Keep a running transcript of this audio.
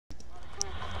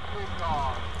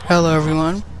Hello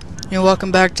everyone, and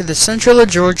welcome back to the Central of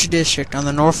Georgia District on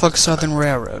the Norfolk Southern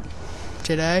Railroad.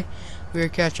 Today, we are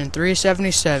catching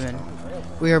 377.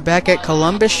 We are back at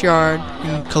Columbus Yard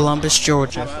in Columbus,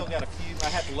 Georgia.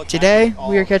 Today,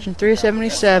 we are catching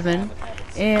 377,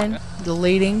 and the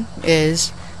leading is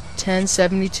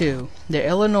 1072, the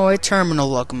Illinois Terminal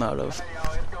locomotive.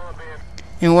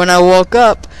 And when I woke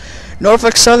up,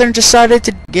 Norfolk Southern decided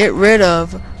to get rid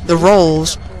of the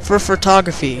rolls for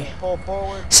photography.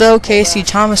 So Casey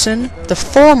Thomason, the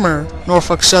former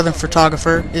Norfolk Southern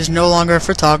photographer, is no longer a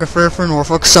photographer for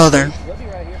Norfolk Southern,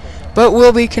 but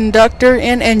will be conductor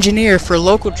and engineer for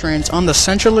local trains on the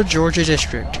Central of Georgia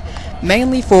District,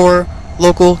 mainly for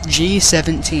local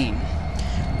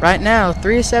G17. Right now,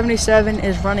 377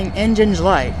 is running engines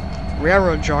light,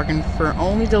 railroad jargon for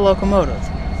only the locomotive,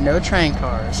 no train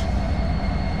cars.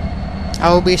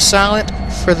 I will be silent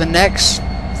for the next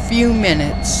few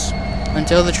minutes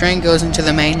until the train goes into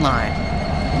the main line.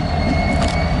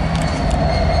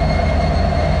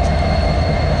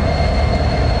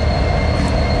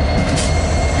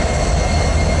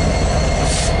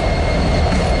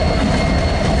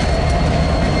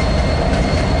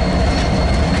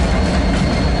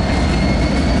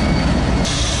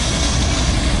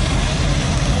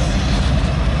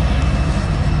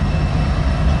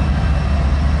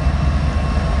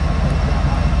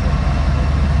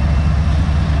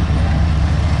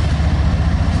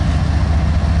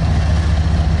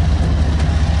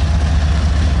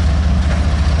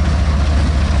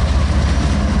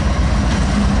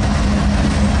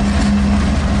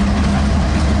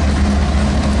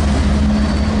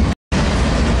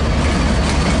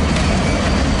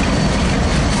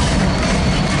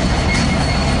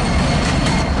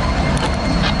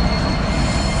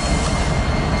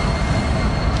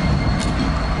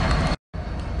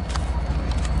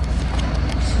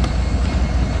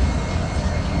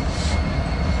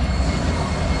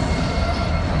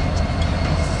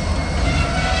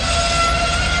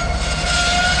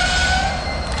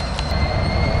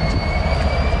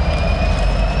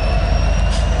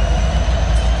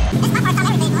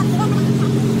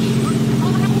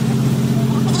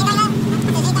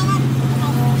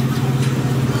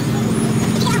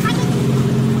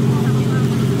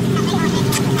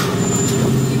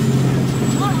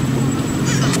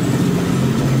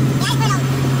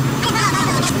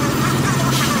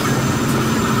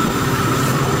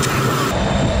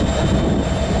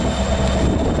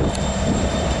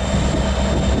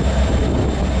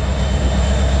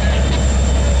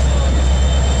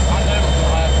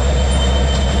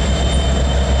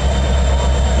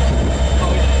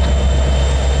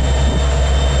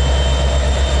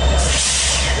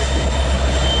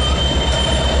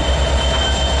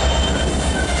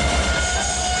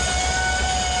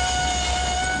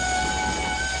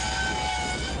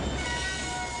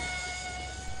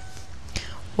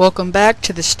 Welcome back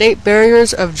to the state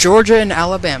barriers of Georgia and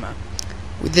Alabama.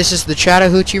 This is the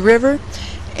Chattahoochee River,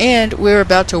 and we're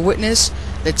about to witness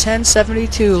the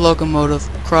 1072 locomotive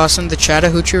crossing the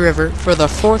Chattahoochee River for the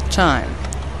 4th time.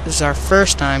 This is our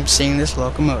first time seeing this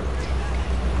locomotive.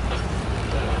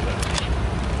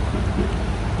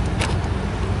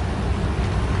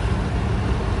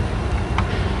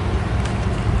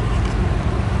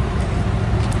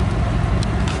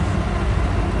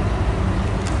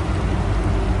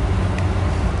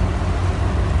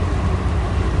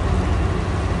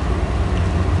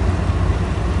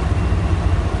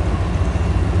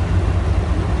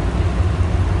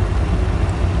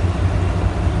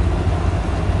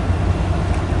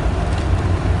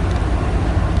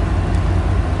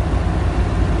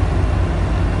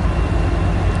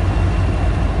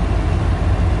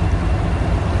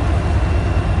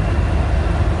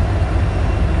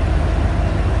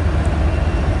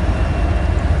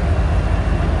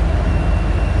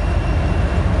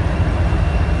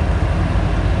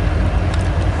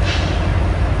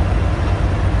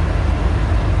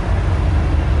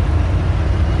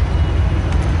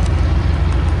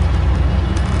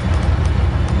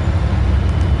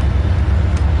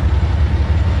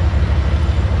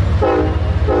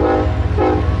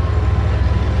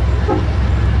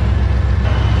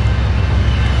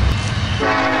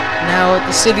 Now at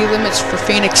the city limits for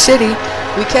Phoenix City,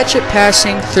 we catch it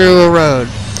passing through a road,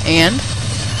 and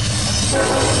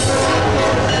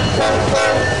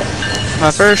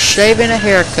my first shave and a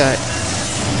haircut.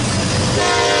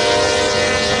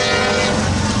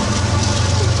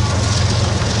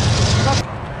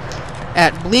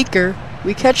 At Bleecker,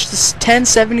 we catch this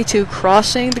 1072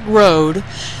 crossing the road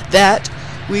that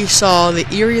we saw the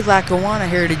Erie-Lackawanna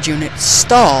Heritage Unit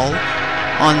stall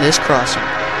on this crossing.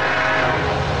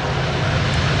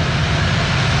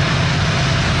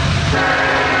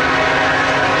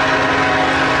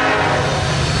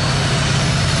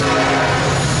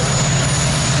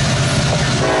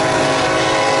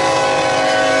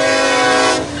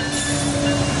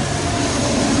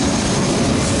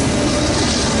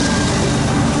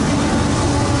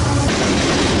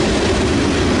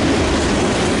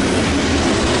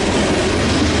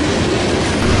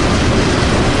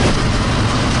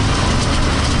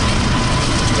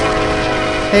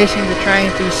 pacing the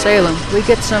train through Salem, we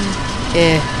get some,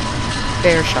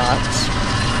 fair shots.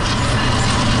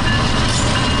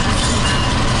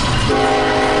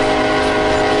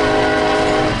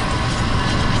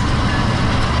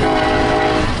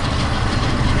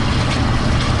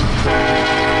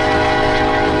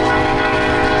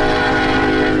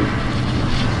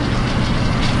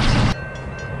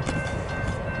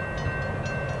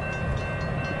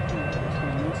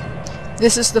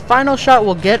 This is the final shot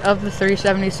we'll get of the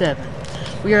 377.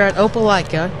 We are at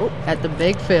Opelika, at the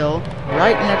Big Phil,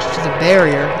 right next to the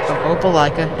barrier of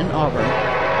Opelika and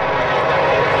Auburn.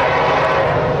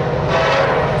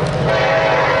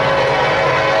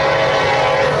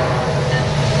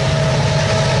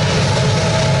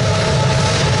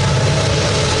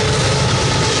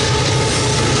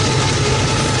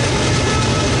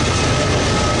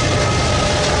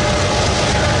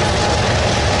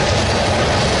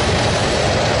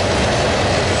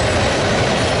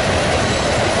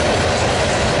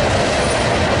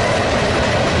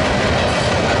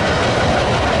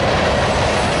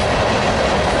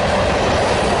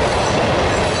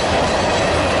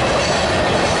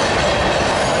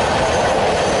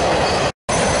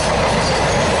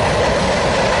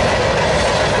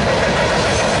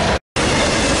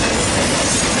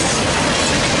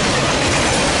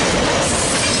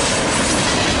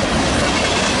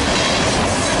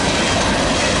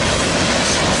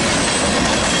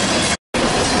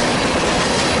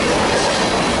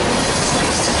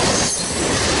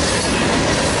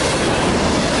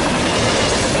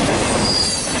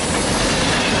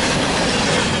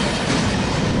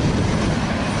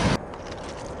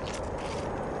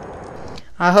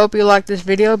 I hope you liked this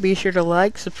video. Be sure to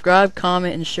like, subscribe,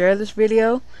 comment, and share this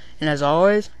video. And as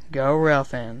always, go Rail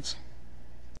fans.